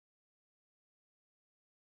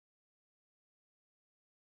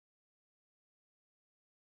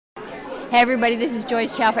Hey everybody, this is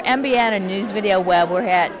Joyce Chow for MBN and News Video Web. We're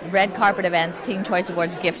at Red Carpet Events, Teen Choice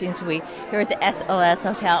Awards Gifting Suite here at the SLS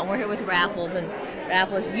Hotel, and we're here with Raffles. And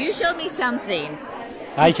Raffles, you showed me something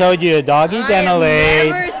I showed you a Doggie DentalAID. I've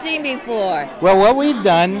never seen before. Well, what we've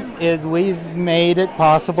done is we've made it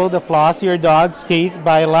possible to floss your dog's teeth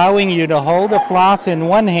by allowing you to hold the floss in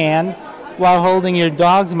one hand while holding your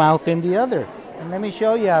dog's mouth in the other. And let me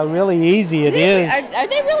show you how really easy it is. Are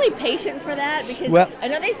they really patient for that? Because I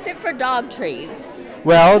know they sit for dog treats.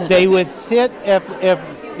 Well, they would sit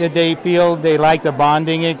if they feel they like the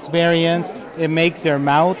bonding experience. It makes their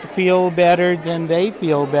mouth feel better, then they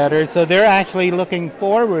feel better. So they're actually looking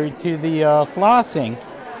forward to the flossing.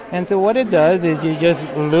 And so what it does is you just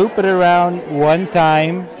loop it around one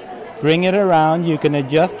time, bring it around. You can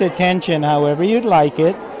adjust the tension however you'd like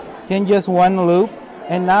it. Then just one loop.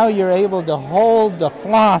 And now you're able to hold the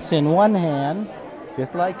floss in one hand,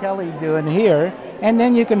 just like Kelly's doing here, and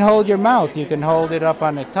then you can hold your mouth. You can hold it up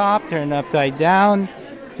on the top, turn upside down,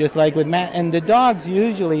 just like with Matt. And the dogs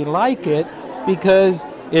usually like it because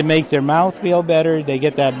it makes their mouth feel better. They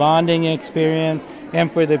get that bonding experience.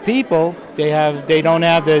 And for the people, they don't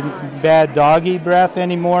have the bad doggy breath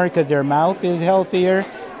anymore because their mouth is healthier.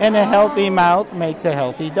 And a healthy mouth makes a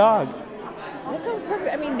healthy dog. That sounds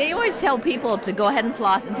perfect. I mean, they always tell people to go ahead and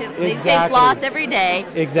floss. They say floss every day.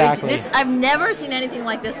 Exactly. I've never seen anything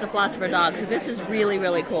like this to floss for dogs, so this is really,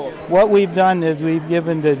 really cool. What we've done is we've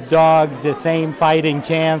given the dogs the same fighting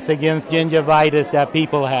chance against gingivitis that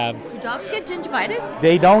people have. Do dogs get gingivitis?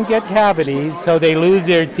 They don't get cavities, so they lose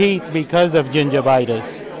their teeth because of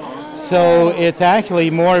gingivitis. So it's actually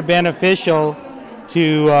more beneficial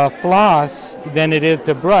to floss than it is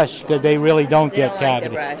to brush because they really don't get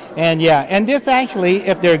cavities. Like the brush. And this actually,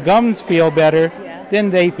 if their gums feel better, then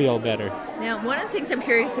they feel better. Now, one of the things I'm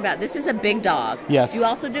curious about, this is a big dog. Yes. Do you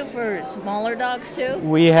also do it for smaller dogs too?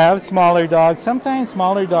 We have smaller dogs. Sometimes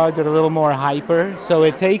smaller dogs are a little more hyper, so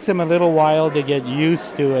it takes them a little while to get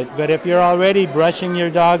used to it. But if you're already brushing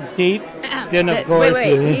your dog's teeth, then of course...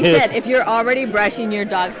 Wait. He said if you're already brushing your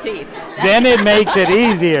dog's teeth. Then it makes it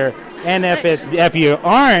easier. And if you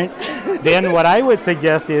aren't, then what I would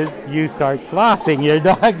suggest is you start flossing your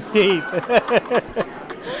dog's teeth.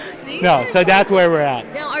 No, so that's where we're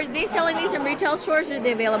at. Now, are they selling these in retail stores or are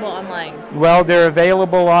they available online? Well, they're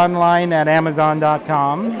available online at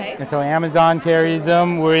Amazon.com. Okay. And so Amazon carries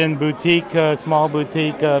them. We're in small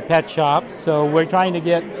boutique pet shops. So we're trying to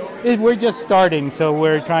we're just starting, so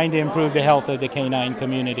we're trying to improve the health of the canine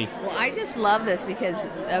community. Well, I just love this because,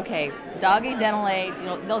 okay, Doggie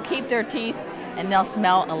DentalAID, they'll keep their teeth and they'll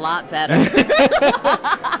smell a lot better.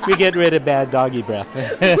 We get rid of bad doggy breath.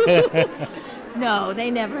 No,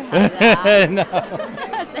 they never have that. No.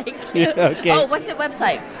 Thank you. Okay. Oh, what's the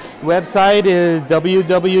website? Website is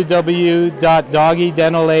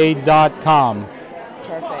www.doggiedentalaid.com.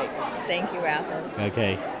 Perfect. Thank you, Rafa.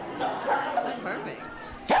 Okay.